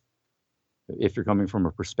relative, if you're coming from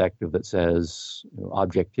a perspective that says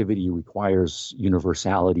objectivity requires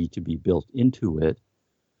universality to be built into it,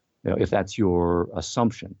 if that's your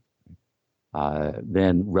assumption,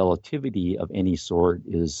 then relativity of any sort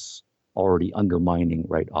is already undermining,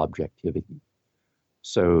 right, objectivity.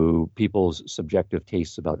 So people's subjective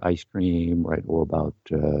tastes about ice cream, right, or about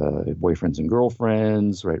boyfriends and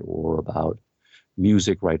girlfriends, right, or about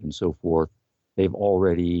music, right, and so forth, they've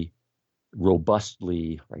already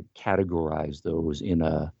robustly, right, categorize those in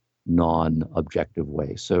a non-objective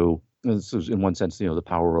way. So this is in one sense, the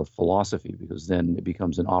power of philosophy, because then it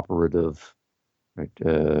becomes an operative, right,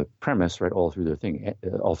 premise, right, all through the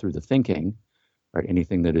thinking, right.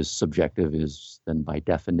 Anything that is subjective is then by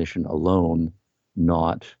definition alone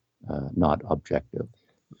not objective.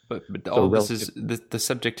 But all this is the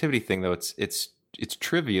subjectivity thing, though. It's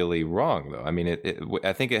trivially wrong, though. I mean,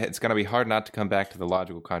 I think it's going to be hard not to come back to the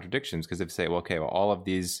logical contradictions, because if you say, well, all of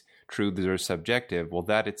these truths are subjective, well,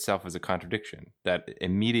 that itself is a contradiction. That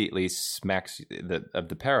immediately smacks of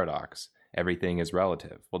the paradox. Everything is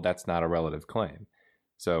relative. Well, that's not a relative claim.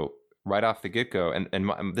 So right off the get-go,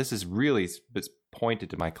 and this is really pointed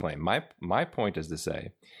to my claim. My point is to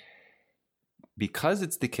say, because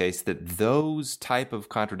it's the case that those type of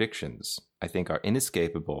contradictions, I think, are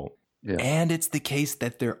inescapable. Yeah. And it's the case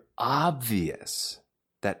that they're obvious,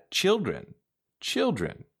 that children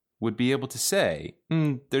would be able to say,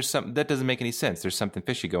 there's something that doesn't make any sense. There's something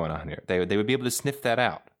fishy going on here. They would be able to sniff that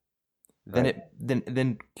out. Right.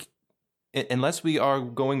 Then unless we are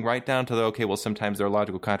going right down to sometimes there are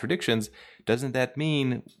logical contradictions, doesn't that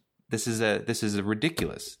mean this is a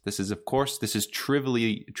ridiculous? This is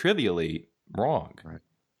trivially wrong.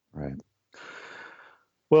 Right.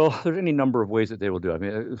 Well, there's any number of ways that they will do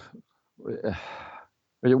it.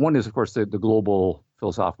 I mean, one is, of course, the global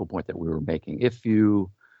philosophical point that we were making. If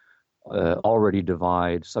you already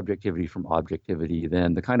divide subjectivity from objectivity,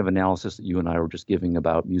 then the kind of analysis that you and I were just giving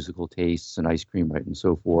about musical tastes and ice cream, right, and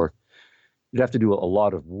so forth, you'd have to do a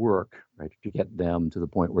lot of work, right, to get them to the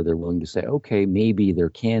point where they're willing to say, okay, maybe there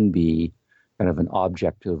can be kind of an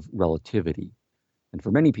objective relativity. And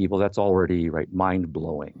for many people, that's already, right,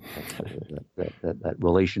 mind-blowing, that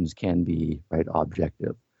relations can be, right,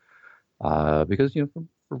 objective. Because,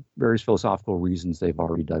 for various philosophical reasons, they've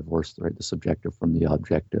already divorced, right, the subjective from the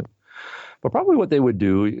objective. But probably what they would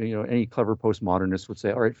do, any clever postmodernist would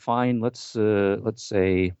say, all right, fine, let's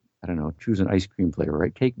say, I don't know, choose an ice cream flavor,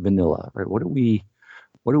 right? Take vanilla, right? What do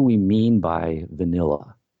we mean by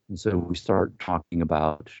vanilla? And so we start talking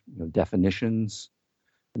about, definitions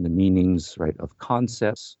and the meanings, right, of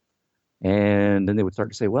concepts. And then they would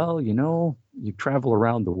start to say, well, you travel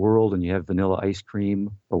around the world and you have vanilla ice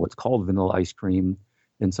cream, or what's called vanilla ice cream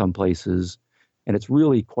in some places, and it's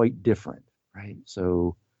really quite different, right?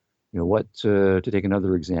 So To take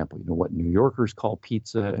another example, what New Yorkers call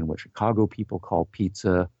pizza and what Chicago people call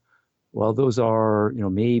pizza. Well, those are,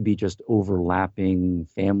 maybe just overlapping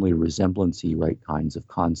family resemblancy, right, kinds of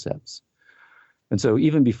concepts. And so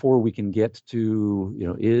even before we can get to,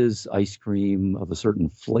 is ice cream of a certain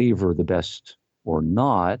flavor the best or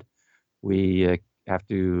not, we have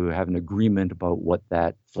to have an agreement about what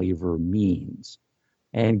that flavor means.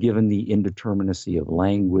 And given the indeterminacy of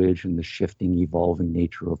language and the shifting, evolving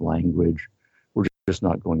nature of language, we're just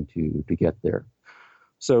not going to get there.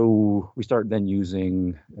 So we start then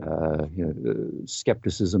using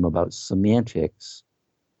skepticism about semantics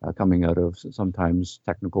coming out of sometimes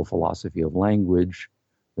technical philosophy of language,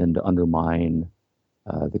 then to undermine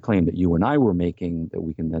the claim that you and I were making, that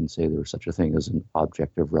we can then say there's such a thing as an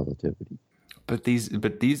objective relativity. But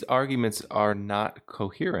these arguments are not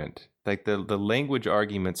coherent. Like the language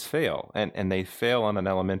arguments fail, and they fail on an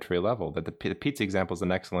elementary level. That the pizza example is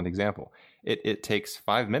an excellent example. It takes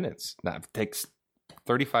 5 minutes. No, it takes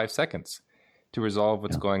 35 seconds to resolve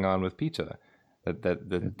what's going on with pizza.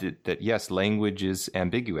 That yes, language is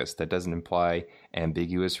ambiguous. That doesn't imply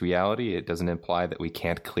ambiguous reality. It doesn't imply that we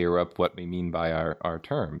can't clear up what we mean by our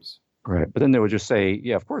terms. Right. But then they would just say,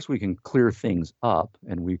 yeah, of course we can clear things up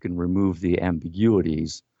and we can remove the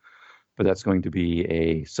ambiguities, but that's going to be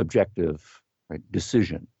a subjective, right,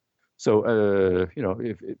 decision. So,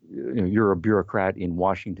 if you're a bureaucrat in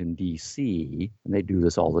Washington, D.C., and they do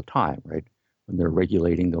this all the time, right, when they're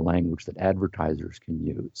regulating the language that advertisers can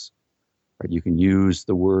use. Right? You can use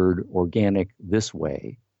the word organic this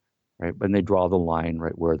way, right, but they draw the line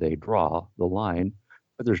right where they draw the line.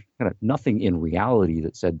 But there's kind of nothing in reality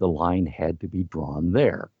that said the line had to be drawn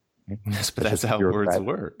there. Right? Yes, but that's how words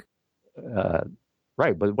work.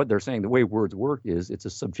 Right, but what they're saying, the way words work is it's a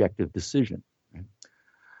subjective decision. Right?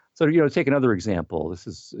 So, take another example. This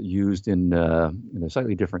is used in a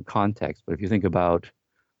slightly different context. But if you think about,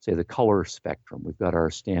 say, the color spectrum, we've got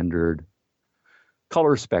our standard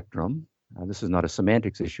color spectrum. This is not a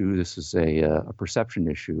semantics issue. This is a perception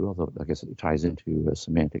issue, although I guess it ties into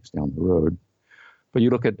semantics down the road. But you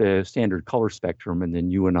look at the standard color spectrum, and then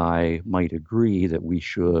you and I might agree that we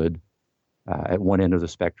should, at one end of the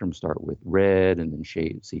spectrum, start with red, and then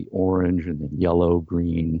see orange, and then yellow,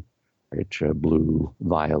 green, right, blue,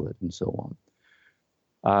 violet, and so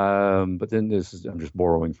on. But then I'm just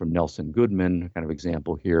borrowing from Nelson Goodman, kind of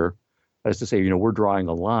example here. That is to say, we're drawing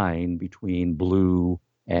a line between blue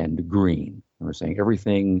and green. And we're saying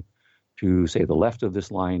everything to, say, the left of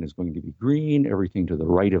this line is going to be green. Everything to the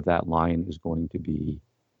right of that line is going to be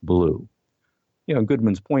blue.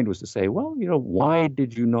 Goodman's point was to say, well, why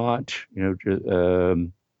did you not,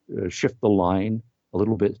 shift the line a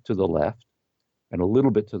little bit to the left and a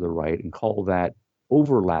little bit to the right and call that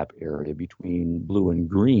overlap area between blue and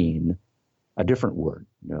green a different word,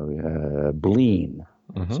 bleen.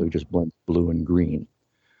 Mm-hmm. So you just blend blue and green.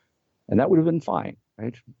 And that would have been fine,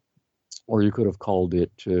 right? Or you could have called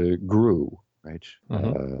it grew, right?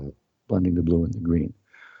 Mm-hmm. Blending the blue and the green.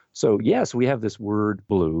 So yes, we have this word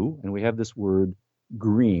blue and we have this word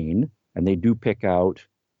green, and they do pick out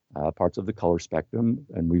parts of the color spectrum,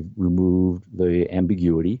 and we've removed the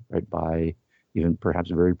ambiguity, right, by even perhaps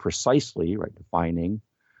very precisely, right, defining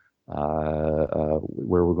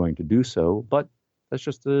where we're going to do so. But that's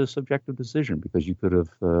just a subjective decision, because you could have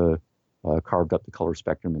carved up the color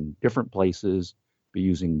spectrum in different places, be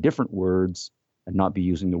using different words, and not be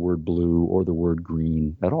using the word blue or the word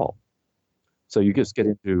green at all. So you just get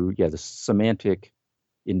into, the semantic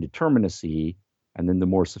indeterminacy, and then the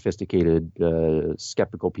more sophisticated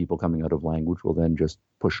skeptical people coming out of language will then just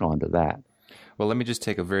push on to that. Well, let me just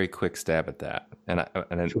take a very quick stab at that.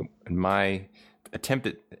 Sure. And my attempt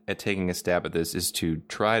at taking a stab at this is to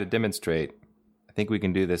try to demonstrate, I think we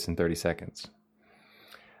can do this in 30 seconds.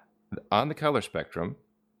 On the color spectrum,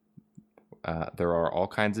 there are all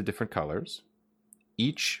kinds of different colors.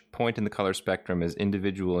 Each point in the color spectrum is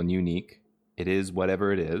individual and unique. It is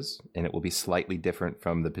whatever it is, and it will be slightly different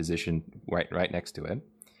from the position right next to it.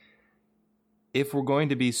 If we're going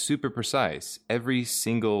to be super precise, every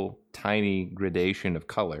single tiny gradation of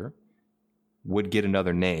color would get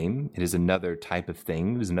another name. It is another type of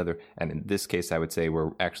thing. It is another, and in this case, I would say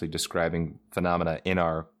we're actually describing phenomena in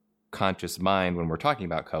our conscious mind when we're talking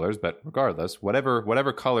about colors. But regardless,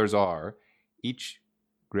 whatever colors are, each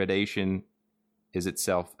gradation is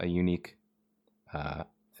itself a unique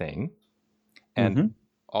thing. And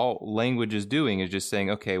all language is doing is just saying,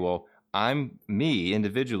 okay, well, I'm me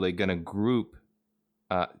individually going to group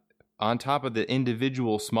on top of the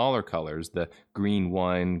individual smaller colors, the green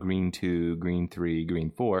 1, green 2, green 3,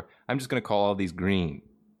 green 4, I'm just going to call all these green.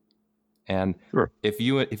 And sure, if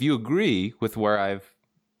you agree with where I've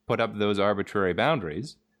put up those arbitrary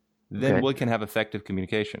boundaries, then we can have effective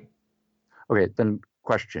communication. Okay, then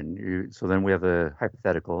question. So then we have a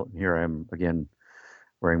hypothetical. Here I am again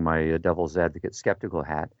wearing my devil's advocate skeptical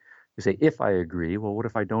hat. You say, if I agree, well, what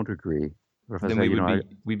if I don't agree? What if I then say,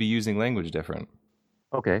 we'd be using language different.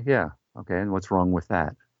 Okay, yeah. Okay, and what's wrong with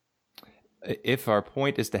that? If our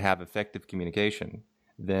point is to have effective communication,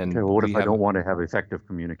 then okay, well, what if I don't want to have effective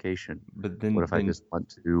communication? But then, what if I just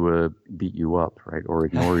want to beat you up, right, or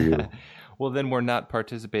ignore you? Well, then we're not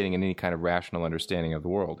participating in any kind of rational understanding of the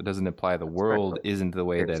world. It doesn't imply the world isn't the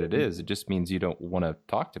way that it is. It just means you don't want to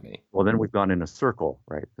talk to me. Well, then we've gone in a circle,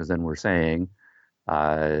 right? Because then we're saying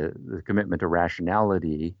the commitment to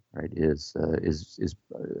rationality, right, is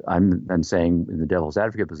I'm then saying in the devil's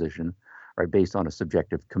advocate position, right, based on a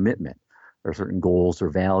subjective commitment. There are certain goals or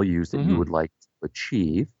values that you would like to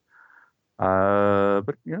achieve.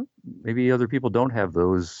 But maybe other people don't have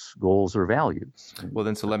those goals or values. Well,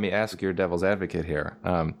 then, so let me ask your devil's advocate here: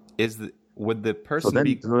 would the person so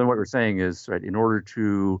then what we're saying is, right, in order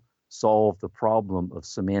to solve the problem of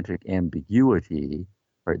semantic ambiguity,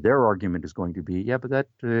 right, their argument is going to be, yeah, but that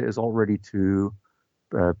is already to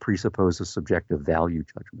presuppose a subjective value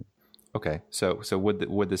judgment. Okay, so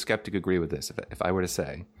would the skeptic agree with this? If I were to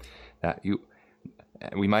say that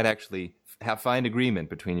we might actually find agreement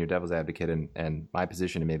between your devil's advocate and my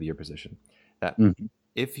position and maybe your position, that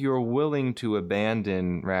if you're willing to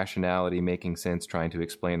abandon rationality, making sense, trying to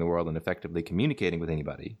explain the world, and effectively communicating with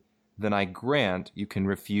anybody, then I grant you can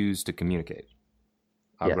refuse to communicate.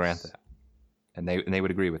 I'll grant that, and they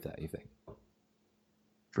would agree with that. You think?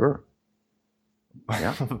 Sure.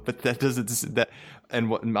 Yeah. But that doesn't this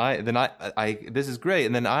is great,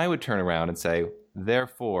 and then I would turn around and say,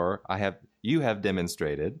 therefore, you have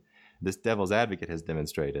demonstrated, this devil's advocate has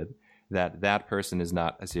demonstrated, that person is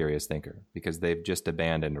not a serious thinker because they've just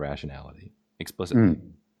abandoned rationality explicitly.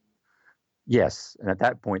 Yes, and at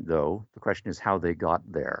that point, though, the question is how they got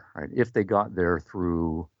there. Right? If they got there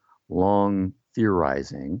through long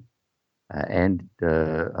theorizing and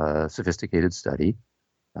sophisticated study,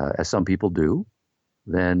 as some people do,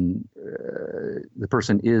 then the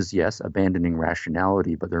person is, yes, abandoning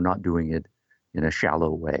rationality, but they're not doing it in a shallow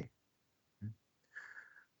way.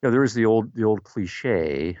 There is the old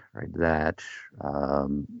cliche, right, that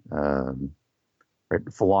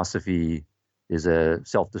philosophy is a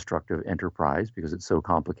self-destructive enterprise because it's so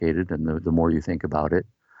complicated, and the more you think about it,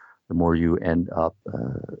 the more you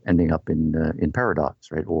ending up in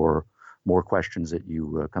paradox, right, or more questions that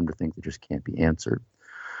you come to think that just can't be answered.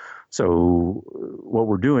 So what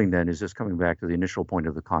we're doing then is just coming back to the initial point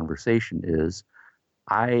of the conversation is,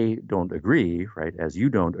 I don't agree, right, as you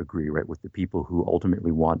don't agree, right, with the people who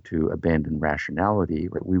ultimately want to abandon rationality,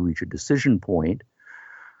 right? We reach a decision point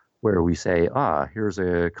where we say, here's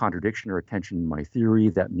a contradiction or a tension in my theory.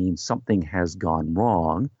 That means something has gone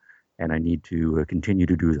wrong, and I need to continue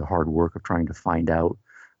to do the hard work of trying to find out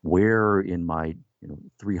where in my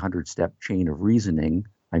 300-step chain of reasoning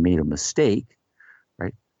I made a mistake,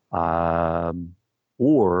 right?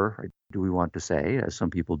 Or do we want to say, as some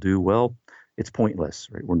people do, well, it's pointless,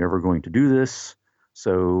 right? We're never going to do this.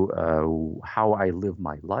 So how I live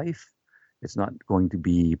my life, it's not going to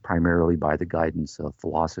be primarily by the guidance of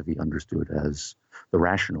philosophy understood as the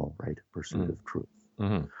rational, right, pursuit of truth.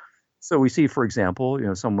 Mm-hmm. So we see, for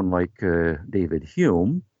example, someone like David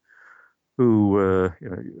Hume, who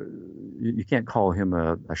you can't call him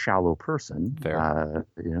a shallow person,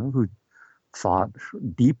 who thought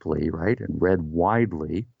deeply, right, and read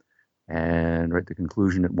widely. And right, the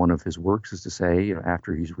conclusion at one of his works is to say,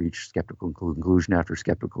 after he's reached skeptical conclusion after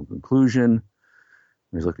skeptical conclusion,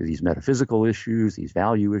 he's looked at these metaphysical issues, these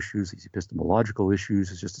value issues, these epistemological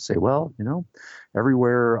issues, is just to say, well,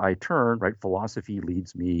 everywhere I turn, right, philosophy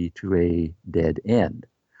leads me to a dead end.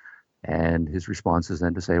 And his response is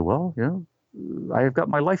then to say, well, I have got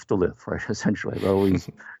my life to live, right, essentially. I have all these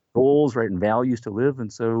goals, right, and values to live.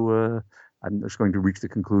 And so I'm just going to reach the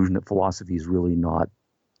conclusion that philosophy is really not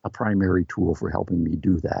a primary tool for helping me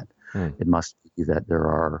do that. It must be that there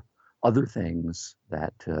are other things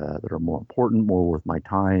that are more important, more worth my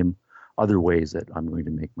time, other ways that I'm going to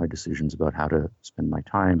make my decisions about how to spend my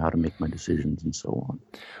time, how to make my decisions, and so on.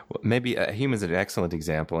 Well, maybe Hume is an excellent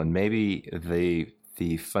example, and maybe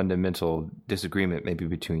the fundamental disagreement maybe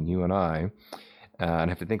between you and I and I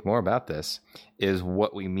have to think more about this, is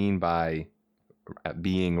what we mean by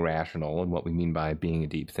being rational and what we mean by being a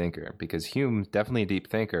deep thinker. Because Hume's definitely a deep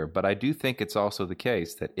thinker, but I do think it's also the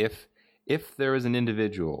case that if there is an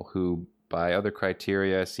individual who, by other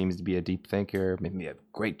criteria, seems to be a deep thinker, maybe a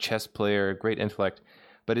great chess player, great intellect,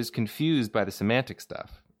 but is confused by the semantic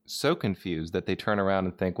stuff, so confused that they turn around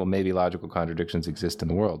and think, well, maybe logical contradictions exist in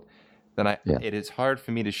the world, then it is hard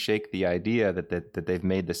for me to shake the idea that they've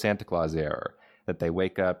made the Santa Claus error, that they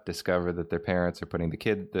wake up, discover that their parents are putting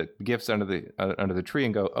the gifts under the tree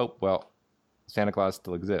and go, oh, well, Santa Claus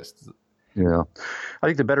still exists. Yeah. I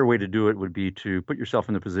think the better way to do it would be to put yourself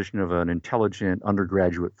in the position of an intelligent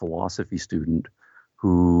undergraduate philosophy student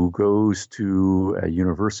who goes to a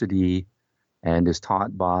university and is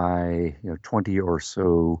taught by 20 or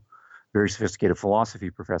so very sophisticated philosophy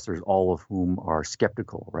professors, all of whom are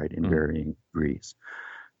skeptical, right, in varying degrees.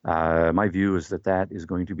 My view is that is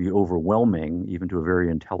going to be overwhelming, even to a very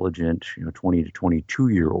intelligent 20 to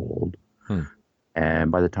 22-year-old.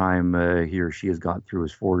 And by the time he or she has got through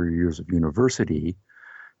his 4 years of university,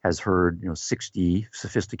 has heard 60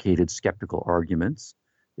 sophisticated skeptical arguments.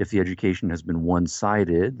 If the education has been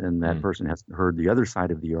one-sided, then that person hasn't heard the other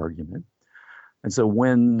side of the argument. And so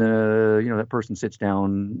when that person sits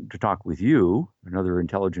down to talk with you, another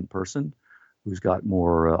intelligent person who's got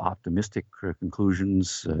more optimistic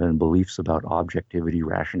conclusions and beliefs about objectivity,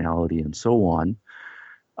 rationality, and so on,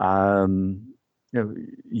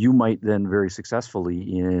 you might then very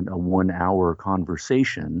successfully in a 1-hour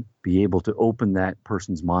conversation be able to open that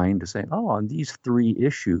person's mind to say, oh, on these 3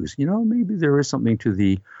 issues, maybe there is something to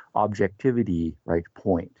the objectivity right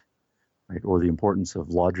point, right, or the importance of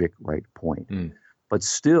logic right point. But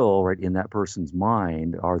still, right, in that person's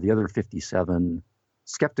mind are the other 57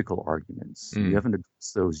 skeptical arguments. You haven't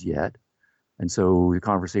addressed those yet. And so the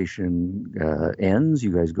conversation ends,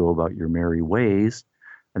 you guys go about your merry ways,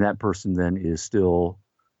 and that person then is still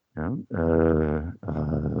then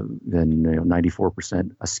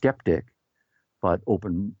 94% a skeptic, but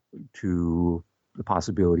open to the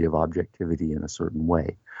possibility of objectivity in a certain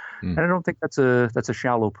way. And I don't think that's a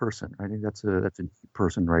shallow person. I think that's a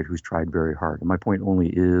person, right, who's tried very hard. And my point only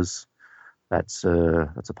is that's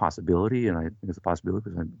a possibility, and I think it's a possibility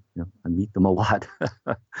because I meet them a lot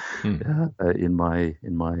in my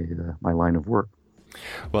line of work.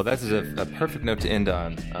 Well, that's a perfect note to end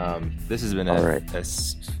on. This has been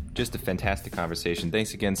just a fantastic conversation.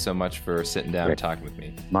 Thanks again so much for sitting down and talking with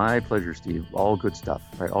me. My pleasure, Steve. All good stuff.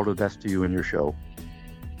 All right, all the best to you and your show.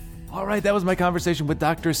 All right, that was my conversation with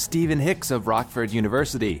Dr. Stephen Hicks of Rockford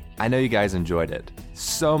University. I know you guys enjoyed it.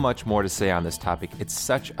 So much more to say on this topic. It's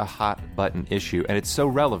such a hot-button issue, and it's so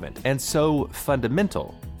relevant and so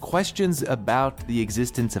fundamental. Questions about the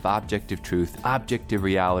existence of objective truth, objective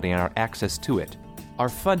reality, and our access to it are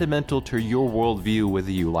fundamental to your worldview,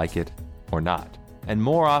 whether you like it or not. And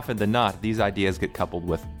more often than not, these ideas get coupled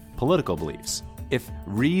with political beliefs. If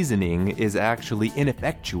reasoning is actually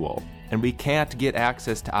ineffectual and we can't get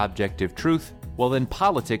access to objective truth, well then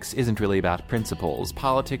politics isn't really about principles.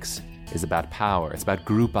 Politics is about power. It's about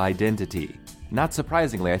group identity. Not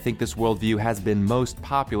surprisingly, I think this worldview has been most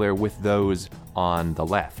popular with those on the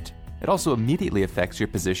left. It also immediately affects your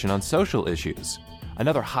position on social issues.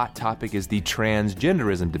 Another hot topic is the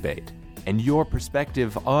transgenderism debate, and your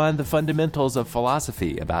perspective on the fundamentals of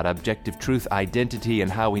philosophy about objective truth, identity,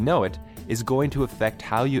 and how we know it is going to affect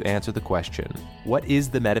how you answer the question, what is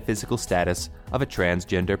the metaphysical status of a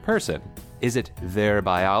transgender person? Is it their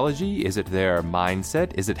biology? Is it their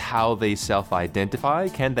mindset? Is it how they self-identify?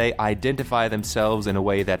 Can they identify themselves in a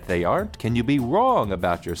way that they aren't? Can you be wrong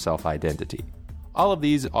about your self-identity? All of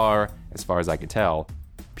these are, as far as I can tell,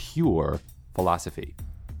 pure philosophy.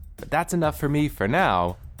 But that's enough for me for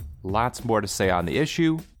now. Lots more to say on the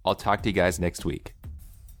issue. I'll talk to you guys next week.